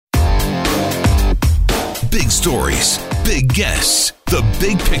stories, big guests, the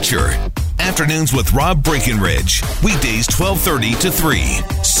big picture. Afternoons with Rob Breckenridge. Weekdays 1230 to 3,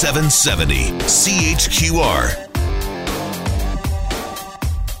 770 CHQR.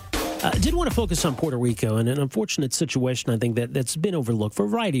 I did want to focus on Puerto Rico and an unfortunate situation, I think, that's been overlooked for a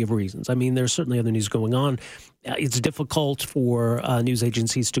variety of reasons. I mean, there's certainly other news going on. It's difficult for news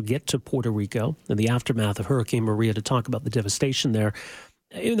agencies to get to Puerto Rico in the aftermath of Hurricane Maria to talk about the devastation there.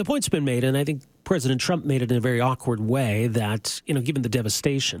 And the point's been made, and I think President Trump made it in a very awkward way, that, given the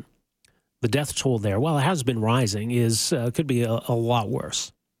devastation, the death toll there, while it has been rising, could be a lot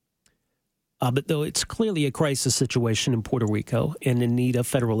worse. But though it's clearly a crisis situation in Puerto Rico and in need of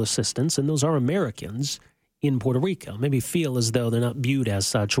federal assistance, and those are Americans in Puerto Rico, maybe feel as though they're not viewed as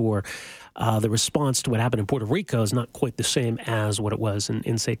such, or the response to what happened in Puerto Rico is not quite the same as what it was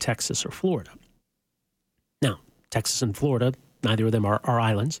in say, Texas or Florida. Now, Texas and Florida, neither of them are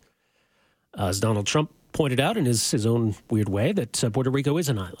islands. As Donald Trump pointed out in his own weird way, that Puerto Rico is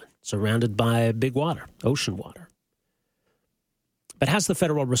an island, surrounded by big water, ocean water. But has the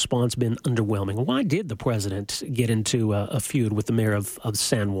federal response been underwhelming? Why did the president get into a feud with the mayor of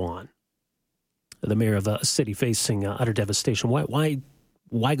San Juan, the mayor of a city facing utter devastation?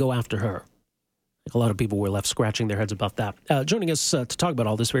 Why go after her? I think a lot of people were left scratching their heads about that. Joining us to talk about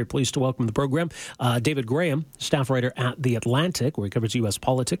all this, very pleased to welcome the program, David Graham, staff writer at The Atlantic, where he covers U.S.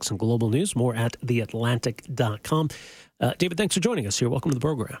 politics and global news, more at theatlantic.com. David, thanks for joining us here. Welcome to the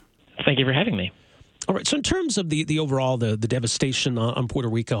program. Thank you for having me. All right. So in terms of the overall, the devastation on Puerto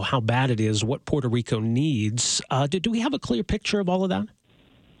Rico, how bad it is, what Puerto Rico needs, do we have a clear picture of all of that?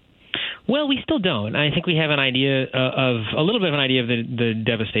 Well, we still don't. I think we have a little bit of an idea of the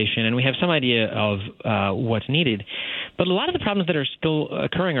devastation, and we have some idea of what's needed. But a lot of the problems that are still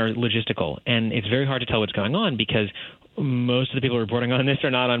occurring are logistical, and it's very hard to tell what's going on because most of the people reporting on this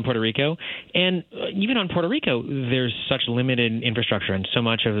are not on Puerto Rico. And even on Puerto Rico, there's such limited infrastructure, and so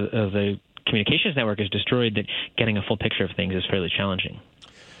much of the communications network is destroyed that getting a full picture of things is fairly challenging.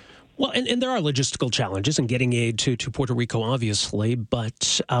 Well, and there are logistical challenges in getting aid to Puerto Rico, obviously,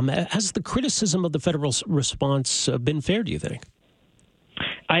 but has the criticism of the federal response been fair, do you think?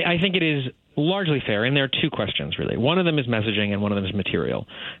 I think it is largely fair, and there are two questions, really. One of them is messaging, and one of them is material.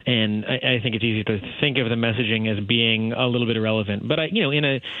 And I think it's easy to think of the messaging as being a little bit irrelevant. But in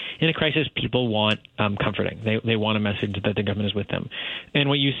a crisis, people want comforting. They want a message that the government is with them. And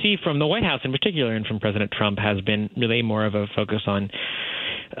what you see from the White House in particular, and from President Trump, has been really more of a focus on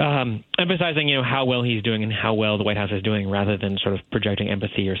emphasizing, how well he's doing and how well the White House is doing, rather than sort of projecting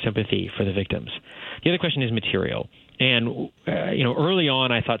empathy or sympathy for the victims. The other question is material. And, early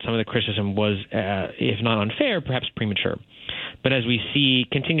on, I thought some of the criticism was, if not unfair, perhaps premature. But as we see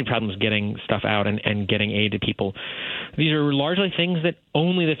continued problems getting stuff out and getting aid to people, these are largely things that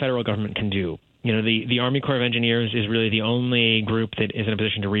only the federal government can do. The Army Corps of Engineers is really the only group that is in a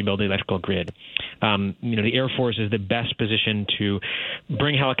position to rebuild the electrical grid. The Air Force is the best position to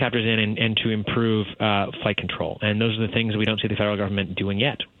bring helicopters in and to improve flight control. And those are the things we don't see the federal government doing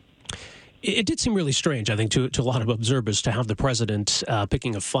yet. It did seem really strange, I think, to a lot of observers to have the president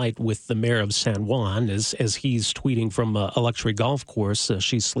picking a fight with the mayor of San Juan as he's tweeting from a luxury golf course.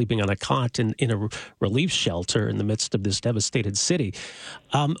 She's sleeping on a cot in a relief shelter in the midst of this devastated city.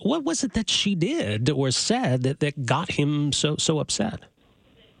 What was it that she did or said that got him so upset?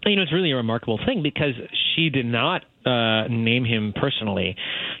 It's really a remarkable thing because she did not name him personally.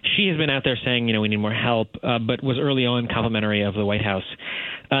 She has been out there saying, we need more help, but was early on complimentary of the White House.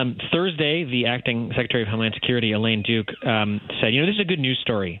 Thursday, the acting Secretary of Homeland Security, Elaine Duke, said, this is a good news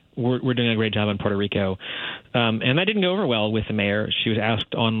story. We're doing a great job on Puerto Rico. And that didn't go over well with the mayor. She was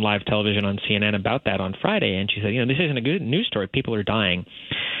asked on live television on CNN about that on Friday, and she said, this isn't a good news story. People are dying.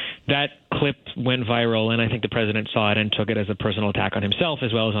 That clip went viral, and I think the president saw it and took it as a personal attack on himself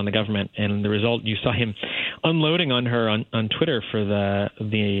as well as on the government. And the result, you saw him unloading on her on Twitter for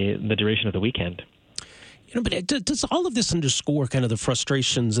the duration of the weekend. But does all of this underscore kind of the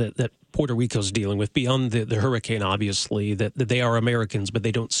frustrations that Puerto Rico's dealing with beyond the hurricane, obviously, that they are Americans, but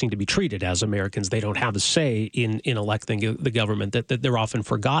they don't seem to be treated as Americans. They don't have a say in electing the government, that they're often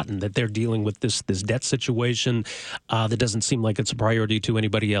forgotten, that they're dealing with this debt situation that doesn't seem like it's a priority to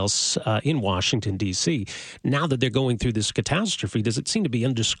anybody else in Washington, D.C. Now that they're going through this catastrophe, does it seem to be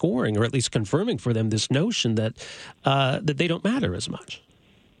underscoring or at least confirming for them this notion that they don't matter as much?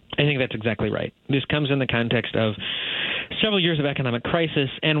 I think that's exactly right. This comes in the context of several years of economic crisis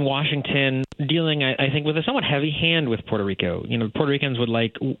and Washington dealing, I think, with a somewhat heavy hand with Puerto Rico. Puerto Ricans would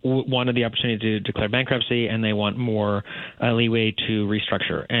wanted the opportunity to declare bankruptcy, and they want more leeway to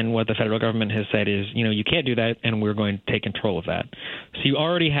restructure. And what the federal government has said is, you can't do that, and we're going to take control of that. So you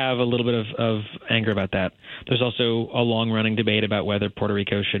already have a little bit of anger about that. There's also a long-running debate about whether Puerto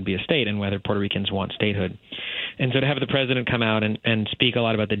Rico should be a state and whether Puerto Ricans want statehood. And so to have the president come out and speak a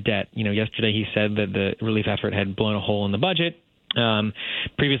lot about the debt, yesterday he said that the relief effort had blown a hole in the budget.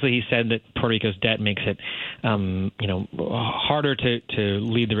 Previously, he said that Puerto Rico's debt makes it, harder to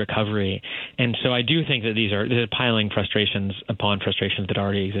lead the recovery. And so I do think that these are piling frustrations upon frustrations that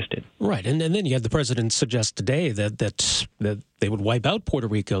already existed. Right. And then you had the president suggest today that they would wipe out Puerto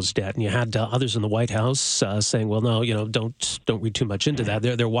Rico's debt. And you had others in the White House saying, well, no, don't read too much into that.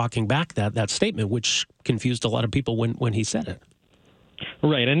 They're walking back that statement, which confused a lot of people when he said it.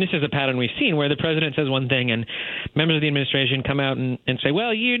 Right, and this is a pattern we've seen where the president says one thing and members of the administration come out and say,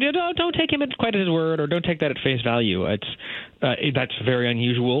 well, you don't take him at quite his word, or don't take that at face value. That's very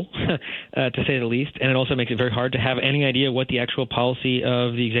unusual, to say the least, and it also makes it very hard to have any idea what the actual policy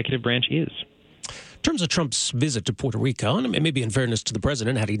of the executive branch is. In terms of Trump's visit to Puerto Rico, and maybe in fairness to the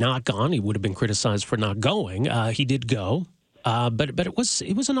president, had he not gone, he would have been criticized for not going. He did go. But it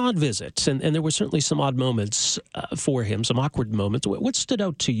was an odd visit, and there were certainly some odd moments for him, some awkward moments. What stood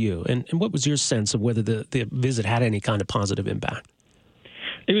out to you, and what was your sense of whether the visit had any kind of positive impact?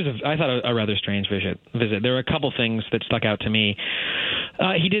 It was, I thought, a rather strange visit. There were a couple things that stuck out to me.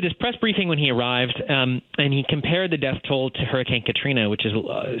 He did this press briefing when he arrived, and he compared the death toll to Hurricane Katrina, which is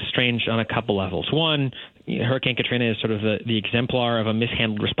strange on a couple levels. One, Hurricane Katrina is sort of the exemplar of a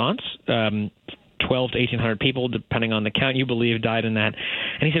mishandled response. 12 to 1,800 people, depending on the count you believe, died in that.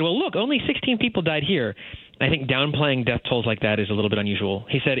 And he said, well, look, only 16 people died here. I think downplaying death tolls like that is a little bit unusual.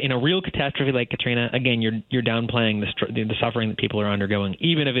 He said, in a real catastrophe like Katrina, again, you're downplaying the suffering that people are undergoing,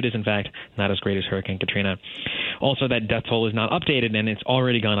 even if it is, in fact, not as great as Hurricane Katrina. Also, that death toll is not updated, and it's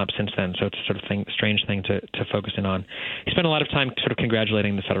already gone up since then, so it's a sort of strange thing to focus in on. He spent a lot of time sort of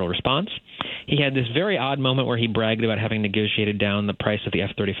congratulating the federal response. He had this very odd moment where he bragged about having negotiated down the price of the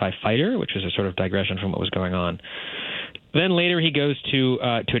F-35 fighter, which was a sort of digression from what was going on. Then later he goes to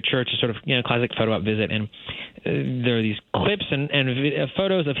a church, a sort of classic photo op visit, and there are these clips and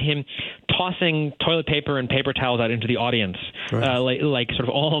photos of him tossing toilet paper and paper towels out into the audience, right. like sort of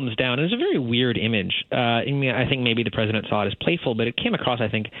alms down. And it's a very weird image. I think maybe the president saw it as playful, but it came across, I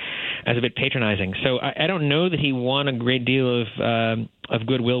think, as a bit patronizing. So I don't know that he won a great deal of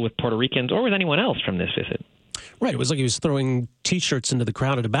goodwill with Puerto Ricans or with anyone else from this visit. Right. It was like he was throwing T-shirts into the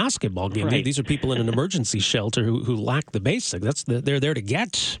crowd at a basketball game. Right. These are people in an emergency shelter who lack the basic. They're there to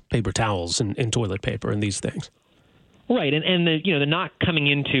get paper towels and toilet paper and these things. Right, and the not coming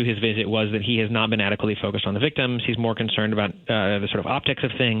into his visit was that he has not been adequately focused on the victims. He's more concerned about the sort of optics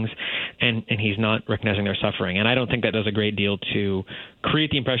of things, and he's not recognizing their suffering. And I don't think that does a great deal to create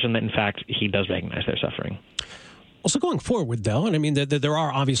the impression that, in fact, he does recognize their suffering. Also, going forward, though, and I mean, there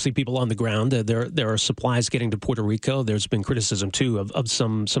are obviously people on the ground. There are supplies getting to Puerto Rico. There's been criticism, too, of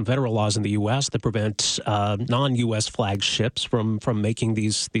some federal laws in the U.S. that prevent non-U.S. flagged ships from making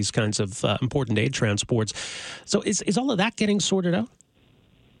these kinds of important aid transports. So is all of that getting sorted out?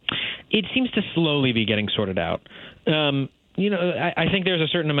 It seems to slowly be getting sorted out. I think there's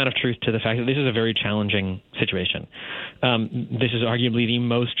a certain amount of truth to the fact that this is a very challenging situation. This is arguably the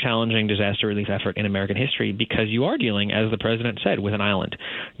most challenging disaster relief effort in American history because you are dealing, as the president said, with an island.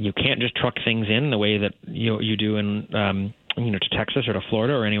 You can't just truck things in the way that you do in to Texas or to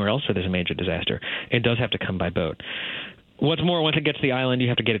Florida or anywhere else where there's a major disaster. It does have to come by boat. What's more, once it gets to the island, you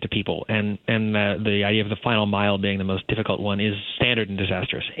have to get it to people. And the idea of the final mile being the most difficult one is standard in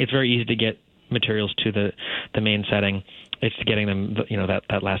disasters. It's very easy to get materials to the main setting. It's getting them,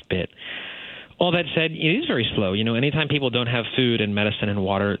 that last bit. All that said, it is very slow. Anytime people don't have food and medicine and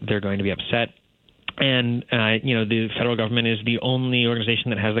water, they're going to be upset. And, the federal government is the only organization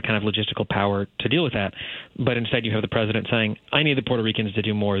that has the kind of logistical power to deal with that. But instead, you have the president saying, I need the Puerto Ricans to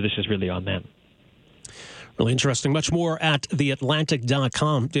do more. This is really on them. Really interesting. Much more at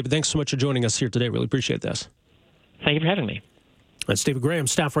theatlantic.com. David, thanks so much for joining us here today. Really appreciate this. Thank you for having me. That's David Graham,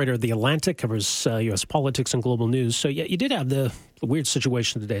 staff writer at The Atlantic, covers U.S. politics and global news. So, yeah, you did have the weird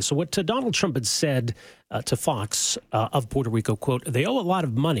situation today. So what Donald Trump had said to Fox of Puerto Rico, quote, they owe a lot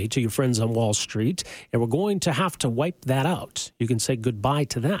of money to your friends on Wall Street, and we're going to have to wipe that out. You can say goodbye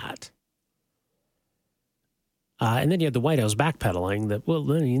to that. And then you had the White House backpedaling that, well,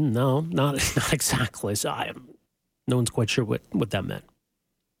 no, not exactly. So no one's quite sure what that meant.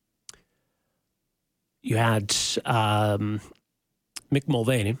 You had Mick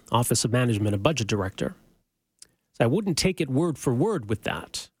Mulvaney, Office of Management and Budget Director, I wouldn't take it word for word with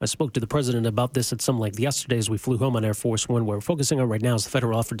that. I spoke to the president about this at some length yesterday as we flew home on Air Force One. What we're focusing on right now is the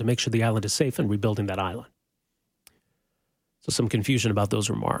federal effort to make sure the island is safe and rebuilding that island. So some confusion about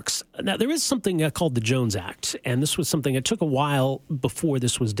those remarks. Now, there is something called the Jones Act, and this was something that took a while before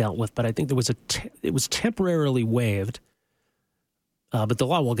this was dealt with, but I think it was temporarily waived, but the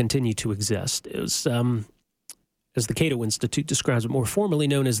law will continue to exist. It was, as the Cato Institute describes it, more formally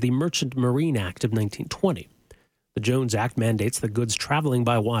known as the Merchant Marine Act of 1920. The Jones Act mandates that goods traveling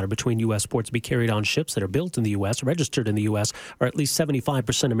by water between U.S. ports be carried on ships that are built in the U.S., registered in the U.S., are at least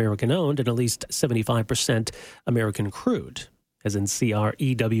 75% American-owned and at least 75% American-crewed, as in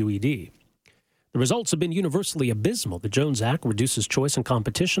C-R-E-W-E-D. The results have been universally abysmal. The Jones Act reduces choice and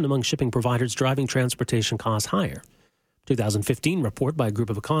competition among shipping providers, driving transportation costs higher. A 2015 report by a group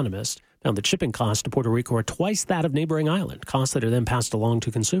of economists found that shipping costs to Puerto Rico are twice that of neighboring island, costs that are then passed along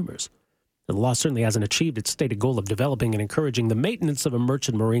to consumers. The law certainly hasn't achieved its stated goal of developing and encouraging the maintenance of a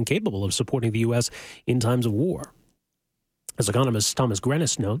merchant marine capable of supporting the U.S. in times of war. As economist Thomas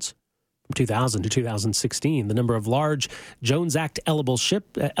Grenis notes, from 2000 to 2016, the number of large Jones Act eligible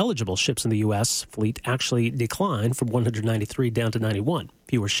ships in the U.S. fleet actually declined from 193 down to 91.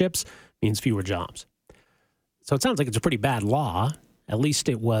 Fewer ships means fewer jobs. So it sounds like it's a pretty bad law. At least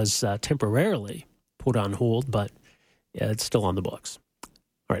it was temporarily put on hold, but it's still on the books.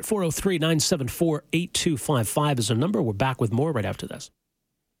 All right, 403-974-8255 is our number. We're back with more right after this.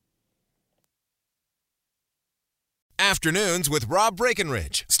 Afternoons with Rob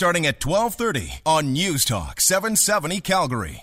Breckenridge, starting at 12:30 on News Talk 770 Calgary.